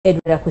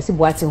Edward Akwesi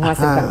Boateng ho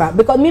asakaka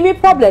because me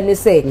problem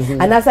is say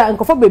and as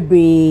nkofo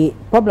bebre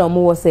problem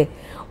mo say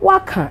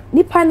waka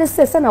nipa ne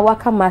say na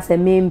waka ma say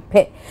me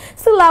mpe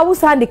still I will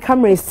send the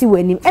camera see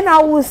wenim and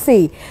I will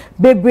say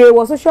bebre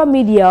was social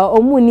media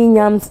omuni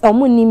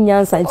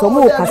nyansa nti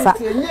omo kasa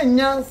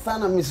nyansa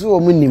na me so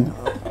omunim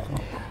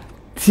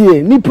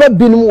tie nipa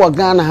binum wo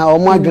Ghana ha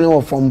omo adwene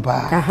wo fom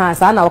pa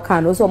sa na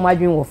waka no so omo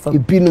adwene wo fom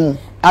binum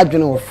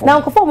adwene wo fom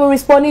now nkofo mo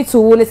responding to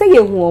wo say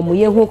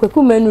yehu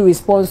Kwaku Manu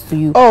response to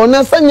you oh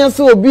na sanya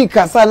so obi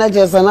kasa na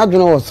jesa na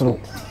adwene wo soro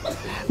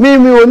me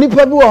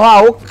onipa bi wo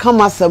ha wo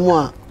kama samu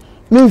a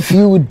me fi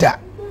uda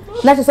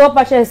na so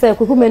pa che say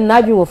Kwaku Manu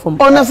na adwene wo fom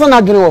oh na so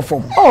na adwene wo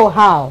fom oh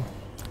how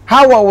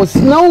I was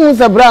now who's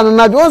a brand and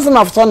I don't see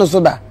my son so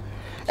that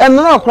and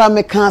no crime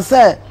me can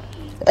say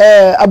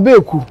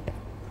Abeiku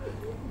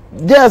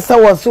just I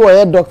was so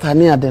a doctor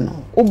near den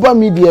Uba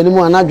media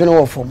anymore and I don't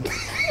know from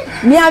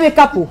me am a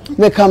couple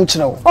me come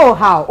to oh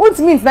how what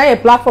means na a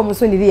platform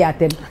so ni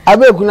attend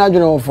Abeiku na don't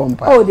know from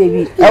oh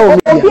David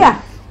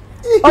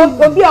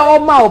obia o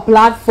ma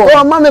platform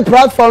oh ma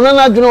platform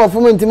na don't know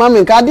from nti ma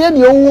me ka de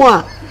de ohun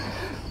a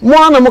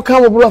mo na mo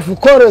kan mo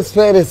for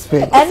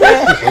respect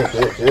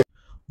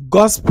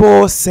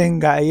gospel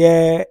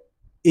singer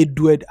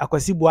Edward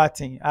Akwesi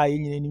Boateng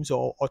yenyine nim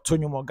so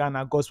otonyo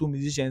Ghana gospel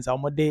musicians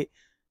amode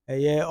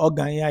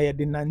organ ya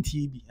de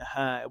nanti bi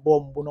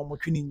bombo no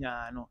motwini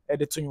nya no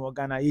de tonyo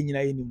Ghana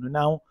yenyina yenim no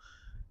now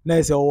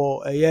na say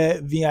o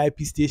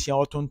VIP station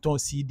otonton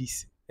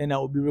CDs na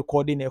obi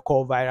recording a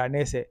call viral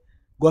na say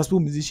gospel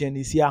musician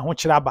is here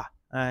ahochiraba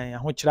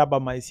ahochiraba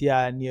ma is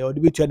here ne o de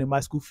betua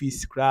ne school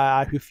fees kra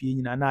ahwefie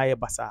nyina na aye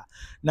basa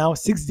now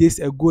 6 days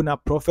ago na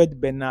Prophet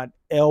Bernard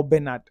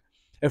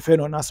a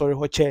friend on sorry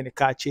ho chain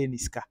ka chain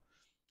iska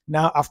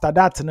now after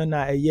that no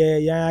na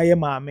ye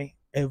maame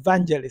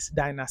evangelist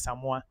Dina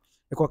Asamoah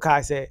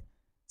ekoka say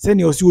send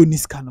you see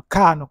oniska no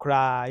car no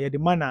kra ye de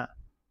mana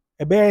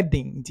e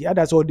bedding nti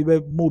other so de be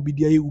mo bi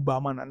de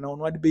Uber mana na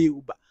no de be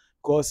Uber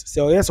because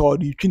say yes or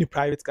the twin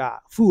private car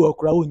full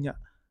okra onya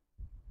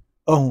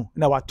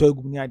na wato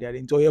agum ni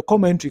ade nti ye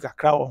commentary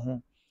kakra wo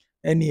ho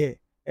ene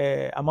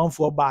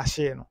amanfo ba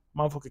hye no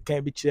amanfo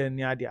keka bi kire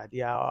ni ade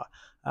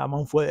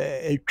amanfo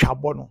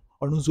etwabo no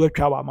onu zo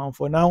atwa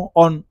amanfo now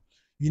on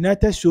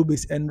United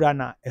Showbiz and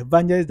runner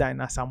evangelist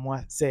Dina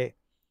Asamoah say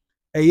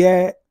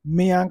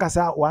me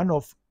ankasa one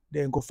of the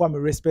nkofo me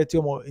respect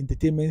your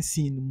entertainment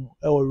scene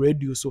or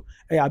radio so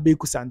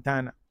Abeiku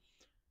Santana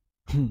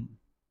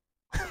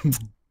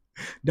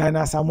Dina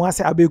Asamoah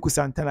say Abeiku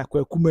Santana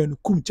Kwaku Manu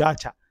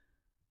Kumchacha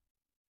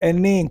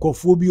ene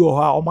nkofo bi o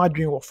ha o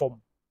madwen wo fom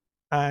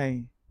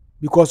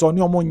because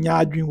oni omo nya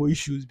adwen wo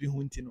issues bi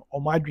hunti no o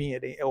madwen ye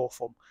den e wo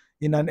fom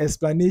in an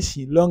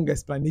explanation long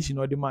explanation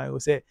or the man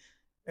say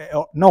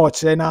no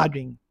chere na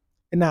adwen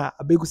na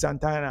Abeiku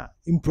Santana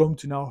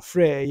impromptu na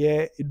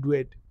free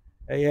Edward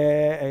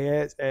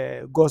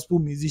gospel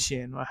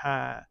musician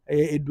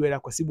Edward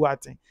Akwesi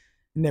Boateng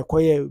na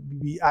koye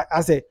bi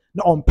I say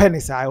no on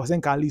penis I was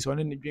saying at least on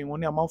the dream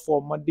one amount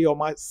for my day or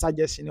my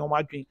suggestion or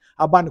my dream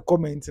about the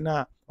comment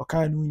na o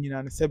kan nu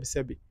nyina na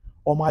sebi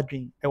o my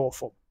dream e wo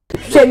fom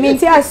she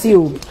minti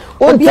asio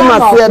obi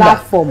am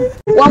platform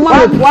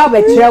wa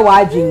be kire wa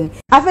adwin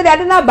afi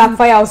de na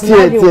backfire o so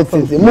na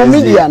mo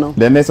media no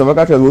the next of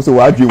ka tell so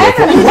wa adwin wo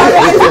fom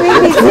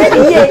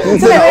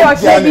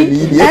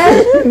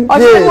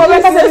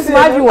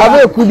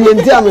Abeiku die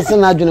nti am se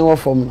na adwin wo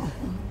fom no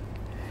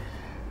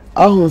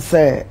ahun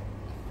say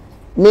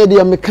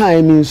media me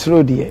kan mi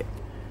nsuro de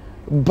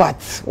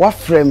but what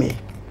frame me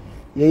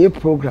ye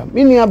program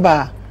me nua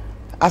ba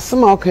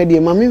Asamoah ka de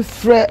ma me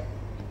frɛ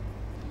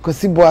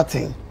Akwesi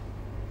Boateng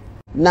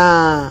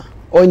na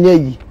onye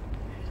yi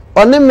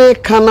one me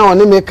kana o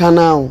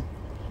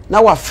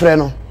na wa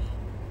frɛ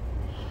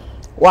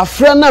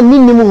na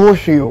minim ho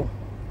hweo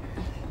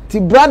ti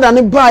brother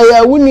ne ba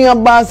ya wunua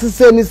ba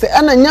sese ni se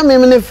ana nyame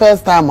me ne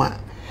first time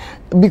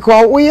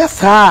because we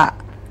yesa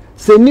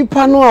se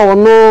nipa no a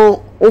wono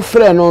o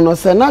frɛ no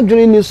se na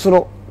dwene ni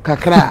soro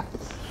kakra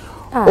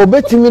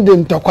obetimi de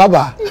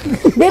ntokwaba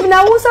Baby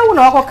na wo se wo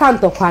na okọ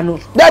ntokwa no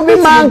Dabi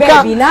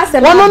manka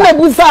wono na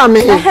busa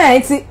me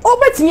nti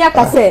obetimi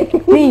akase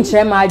ni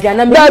nkyere ma adwa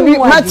na me Dabi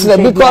match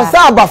because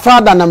aba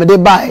father na me de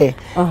bae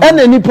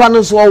ena nipa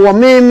no so wo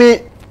me name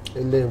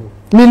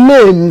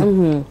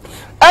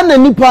ena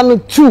nipa no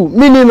tu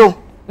mini no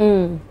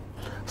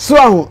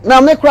so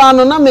na me kra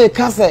no na me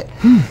kase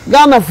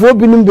Ghana fo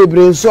binum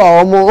bebre so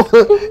a omo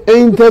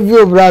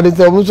interview brother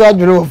so omo so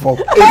adwere fo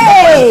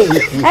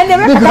ene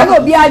me ka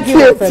obi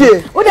adwere fo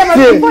wo dem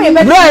before you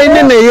be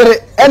ne yire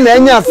ena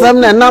anya asam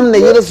na nam ne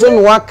yire so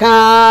no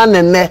waka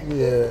ne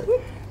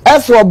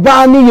eso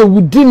ba no ye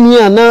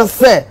wudini ana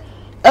se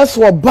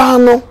eso ba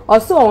no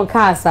oso on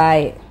ka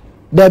asai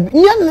da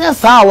nya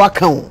sa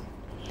waka o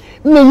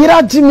me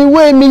yira jimi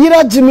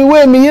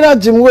we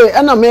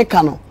ena me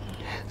ka no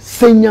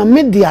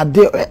senyame de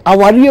ade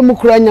awariye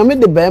mukura nyame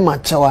de be ma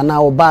chewa na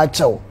oba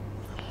chewo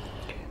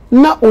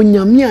na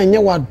onyame anye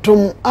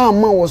wadom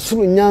ama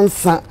wosuru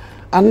nyansa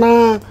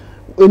ana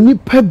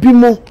onipa bi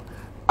mo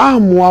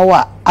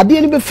amoawa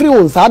ade ni be free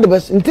won sa de be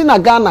ntina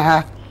Ghana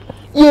ha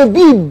ye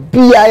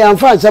bibia ya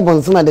mfa nche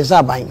bonsema de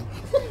shaban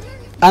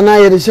ana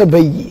ye de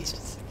shabayi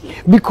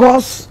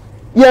because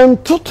yan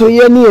toto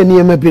ye ni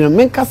enema bi no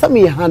men kasa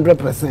me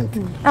 100%.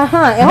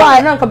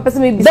 Ba na kan pese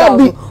me bi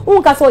so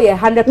un kasa ye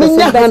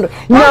 100%.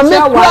 Na me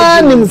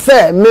plan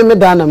say me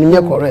da na me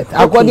correct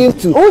according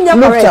to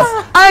Luke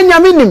anya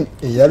minim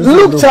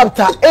Luke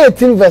chapter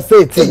 18 verse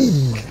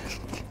 18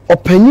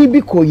 opani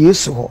bi ko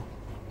Yesu ho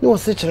ni wo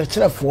se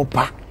kyerɛkyerɛfo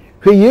pa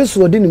hwe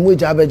Yesu odi ni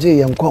moja abeje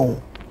ye nkon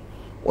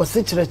wo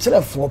se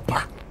kyerɛkyerɛfo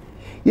pa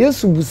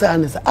Yesu busa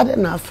ne sa ade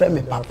na afrɛ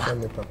me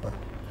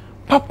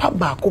papa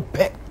ba ko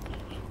pɛ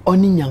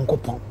oni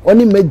nyankopon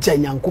oni meja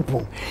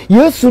nyankopon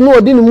Yesu no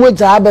odi ni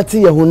moja abete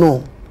ye ho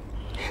no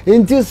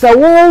enti sa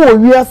wo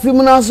wiase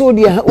mu na so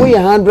de wo ye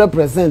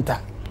 100%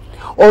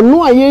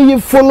 onu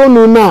ayeyi follow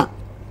no na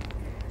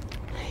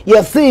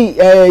ye say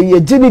ye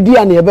gidi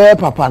dia na ye be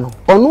papa no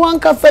onu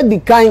anka fa di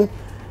kan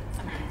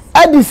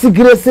adi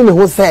sigresi ne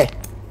ho say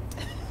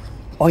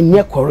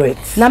onye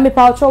correct na me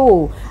pa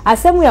ocho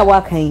asemu ya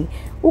wakan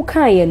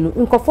ukan ye no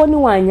nkofo ni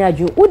wanya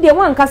adwun wo de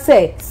wanka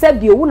say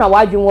sebio wo na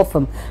wadwun wo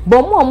fam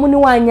bo mo ni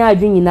wanya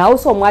adwun nyina wo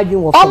so mo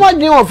adwun wo fam mo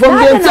adwun wo fam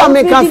de ntia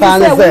me ka sa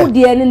ne say wo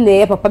de ni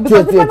ne papa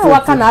because people na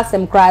waka na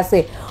asem cry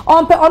say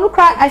on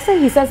cry I say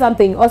he said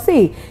something or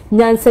say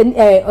nyansen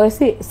or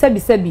say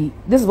sebi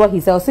this is what he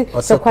said or say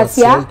the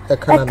kwasia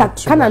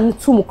kana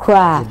ntum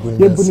cry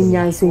ye buni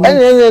nyansen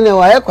ne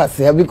wa ye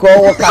kwasia because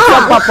wo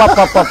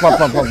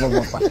papa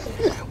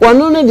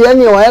wanu ne de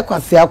ne wa ye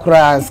kwasia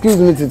cry excuse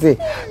me today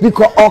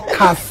because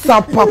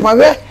okasa papa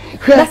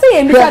we na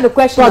say you miss the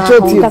question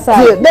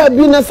there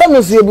be na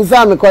some so you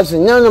busa me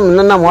question nyam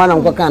na mo ana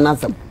nkoka na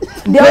asem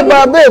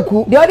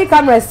the other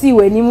camera see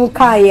when you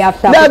kai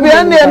after there be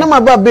na ma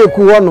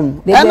Abeiku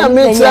wonum na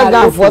me tira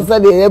gan for say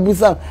dey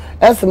ebusa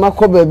esema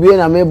ko ba bi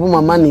na me bu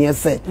mama ne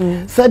yese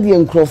say dey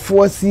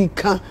nkrofo si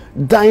ka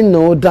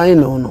dino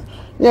no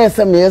na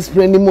say me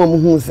explain mo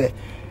hu say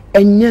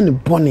enye ne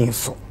bone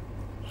so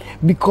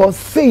because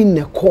say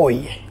ne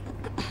koye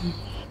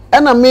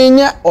na me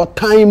nya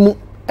otan mu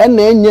na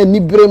enya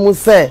nibere mu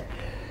say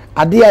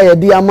ade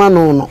ayede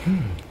amano no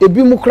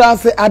ebi mu kra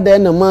say ada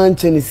na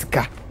manche ne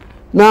sika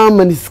na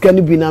manisika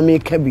ni bi na me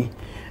ka bi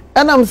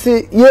enam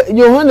se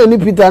Yohana ni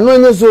Peter no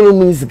nya so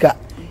mu sika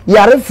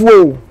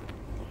yarefo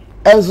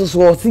enso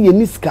so se ye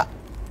nisika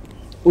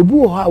obi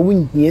wo ha wo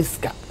nhie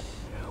sika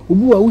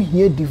obi wo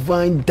hie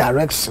divine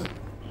direction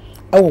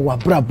ewo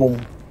wabrabom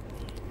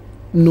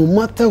no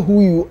matter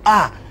who you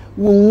are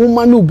wo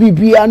nwuma no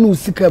bibia no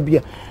sika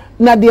bia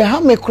na de ha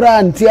me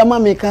kra nti ama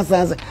me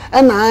kasa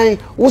na ai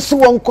wo so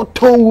won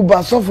koton wu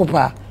ba sofo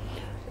pa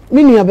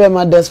mini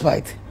abema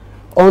despite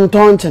on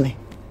tontene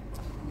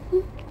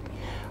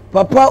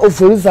papa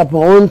oforisa pa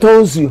on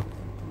tonsuo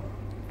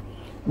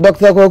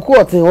Dr. Kwaku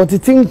otin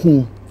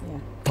otitinku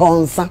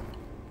tonsa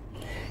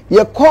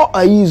ye ko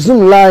ayi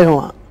zoom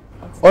lion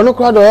ono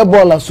kra do e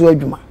ball aso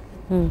adwuma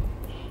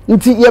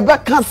nti ye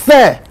beka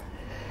se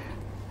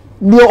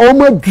bi o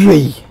ma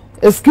dwei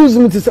excuse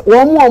me to say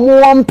wo mo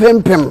wan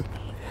pempem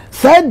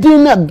sa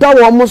din na da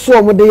wo mo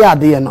so mo de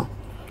yade no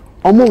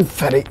o mo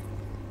mfere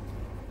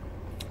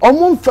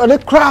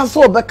kra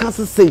so beka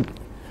se sei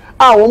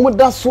wo mo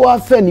da so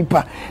afa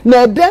nipa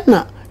na de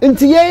na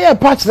nti ye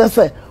pa kire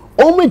se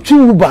o mo twi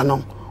uba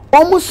no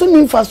o mo so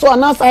ni fa so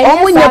anasa o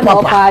mo nya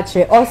papa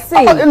o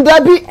sei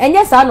ndabi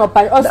enye sa no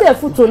pa o sei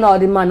futo na o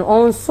de man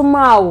on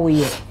soma wo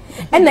ye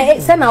na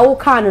se na wo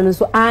ka no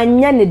so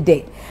anya ne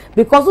de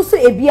because o so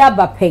ebi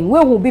aba pen we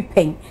hu bi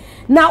pen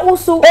na wo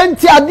so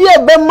enti ade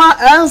e be ma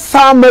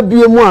ensa ma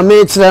bie mu a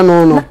me kire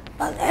no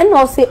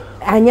o se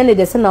anya ne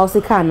de se na o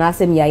se ka na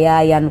asem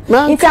ya no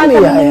nti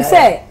anya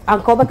se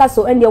anko beka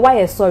so ende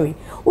why sorry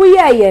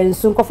uye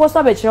yensu nkofo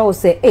so be kire wo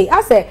se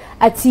ase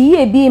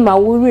atiye bi ma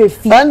wo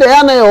refi ande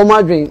ya na ye o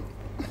madwen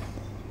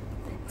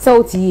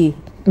so tiye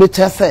be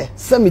chese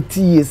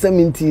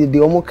semitiye de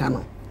o mo ka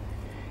no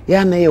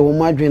ya na ye o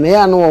madwen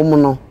ya na o mo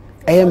no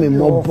eye me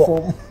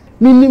mobo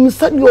minim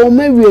sadi o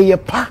mawie ye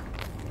pa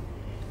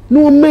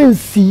no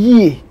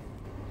mensiye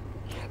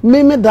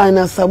me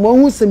dinosaur mo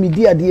hu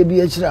semidi ade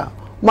bi akira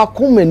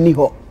makoma ni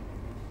ho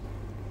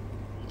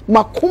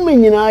makoma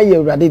nyina ye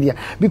awurade dia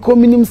because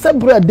minim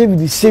sabra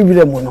David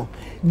shewire mu no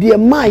de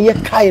ma ye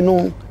kai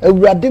no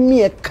awurade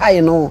me ye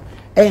kai no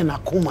na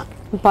koma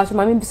mpacho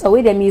mami bisa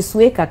we de mi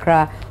suwe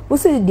kakra wo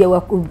se de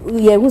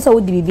ye hu sa wo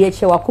di bibia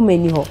che wakoma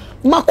ni ho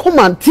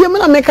makoma tie me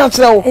na me ka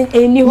kira wo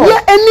eni ho ye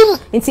enim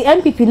nti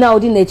MPP na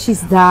odi na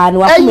cheese da na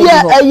wakoma ni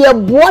ho ye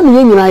boa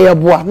ne nyina ye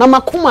boa na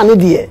makoma ne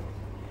de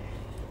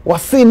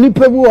wase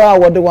nipa bi wa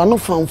wode wano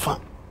fanfa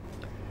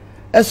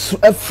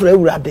efra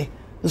awurade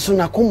nso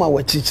na koma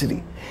wa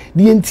chichiri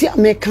de enti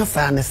ameka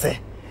sa ne se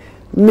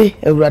me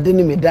awurade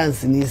ne me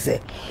dance ni se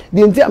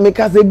de enti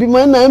ameka sa bi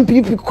man na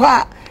MPP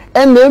kwa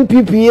na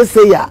MPP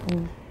yese ya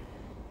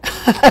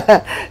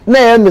na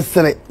ya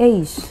misre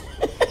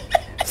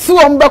so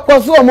on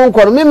bakọ so on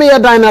nkọ me ya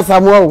dan na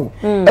Asamoah wo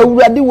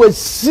awurade wa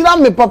shira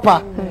me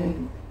papa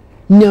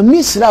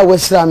nyame shira wa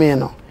shira me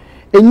no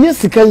enye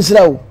sika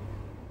nshira wo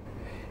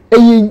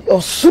eyi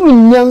osuru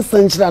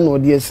nyansa nkyira na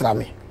odi esra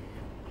me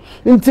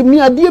nti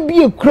me ade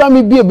bi ekura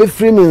me bi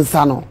ebefiri me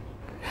nsa no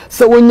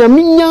se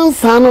wonyame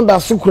nyansa no da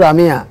so kura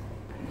me a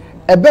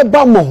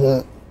ebeba mo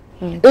ho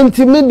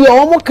nti me de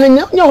omo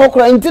kanya nya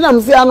hokora nti na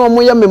mse ana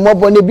omo ye me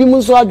mobo na bi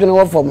mu so adwene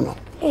wo fom no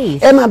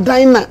ena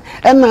dan na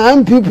ena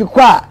MPP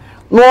kwa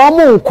no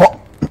omo nko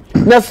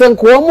na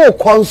senko omo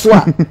konso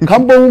a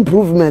kambo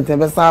improvement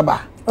ebe saba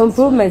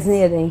improvement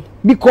ni eden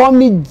because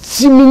me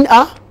jimi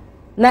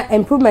na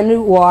improvement ni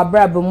wo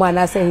abrabo mu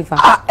ana se hifa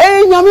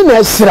nyame na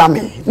esira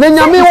me na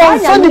nyame won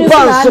fa di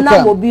ban so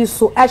na obi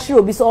so ashire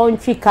obi so on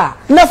trika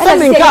na fa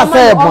me ka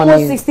fa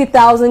almost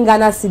 60,000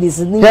 Ghana cedis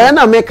ni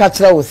na me ka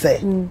kira wo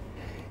se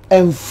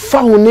emfa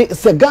ho ni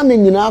se Ghana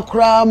nyina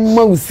akra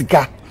ma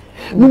usika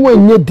no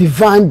wanye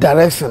divine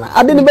direction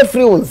ade ne be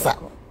free wonsa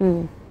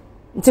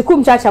nti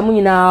Kumchacha mu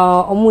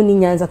nyina omu ni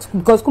nyanza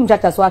because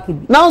Kumchacha so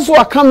akibi na so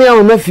aka me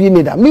a ma fi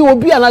ni da me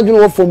obi anadwene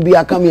wo fom bi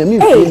aka me a me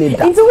fi ni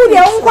da nti wo de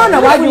wo na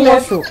wadwene wo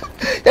so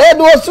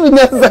do so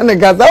nyanza ne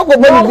gaza ko bo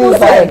ni bi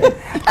sai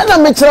ana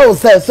me kira wo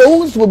se so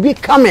wo so bi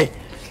ka me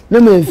na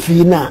me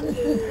fi na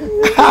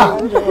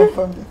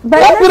but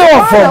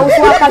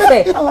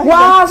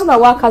wa so na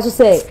waka so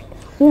say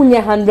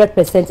unye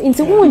 100%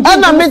 nti unje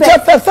ana me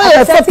kira say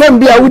ya setem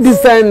bi a wudi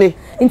san ni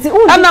nti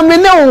unje ana me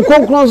ne won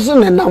konkron so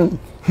ne nam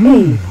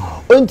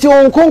nti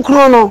won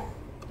konkron no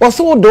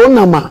waso do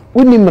nama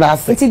woni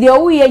mrase nti de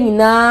owu ye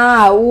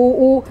nyina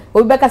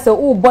obi beka se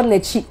wo bo na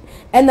chi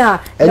ena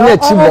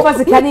o fa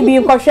se kani bi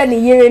nkwohwe ne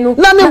yire no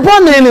na me bo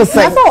ne ne se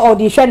na so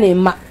odi hwe ne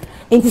ma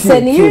nti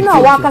se ne yire na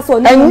waka so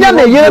enya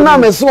ne yire na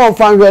me so on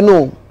hwe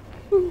no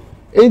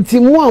nti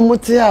mu a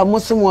mote a mo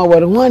so mo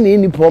aware ho na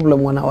any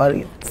problem wona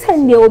ware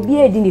sende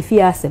obi edi ne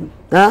fi asem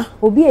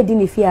obi edi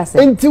ne fi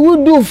asem nti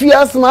wudu fi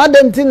asem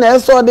adenti na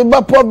eso de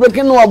ba public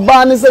no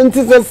oba ne se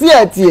nti se si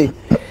atie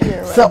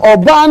se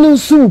oba no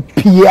su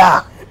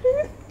pia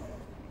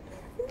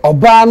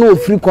oba no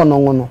ofri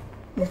kono no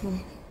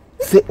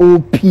se o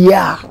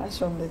pia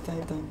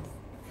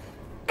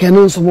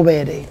kenu so mo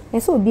be dey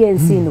eso obi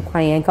ensi no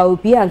kwan yan ka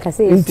obi anka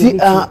se nti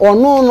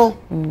ono no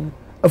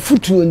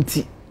afutu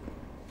nti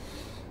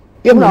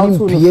ye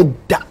mo pie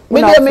da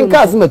media me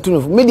ka se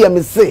matuno media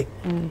me se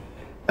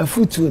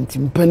afutu nti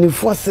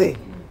mpanifo se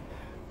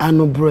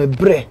ano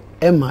brebre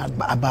ema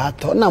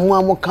abato na mo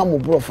amoka mo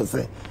brofo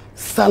se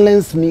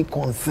silence me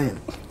concern.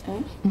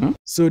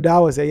 So that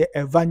was a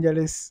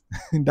evangelist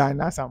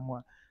Diana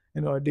Asamoah.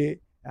 You know, they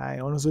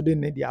also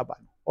didn't need the aban.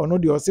 Or no,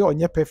 they also on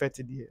your perfect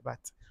day, but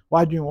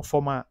why doing your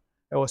form? I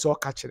was all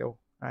catchable.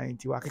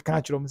 Into I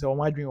can't you say,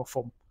 why doing your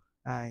form?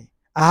 A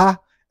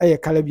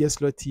Caleb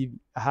Yeslord TV.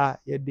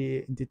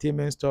 The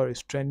entertainment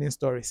stories, trending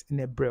stories in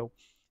a braille.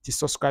 To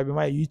subscribe to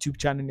my YouTube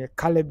channel,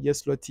 Caleb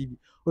Yeslord TV.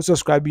 Also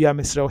subscribe to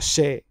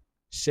Mr.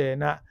 Share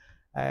na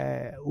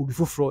ubi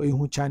fufro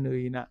ehu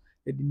channel na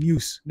the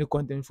news no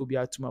content for be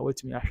out to my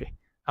what me ahwe.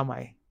 Am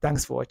I?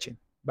 Thanks for watching.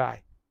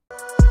 Bye.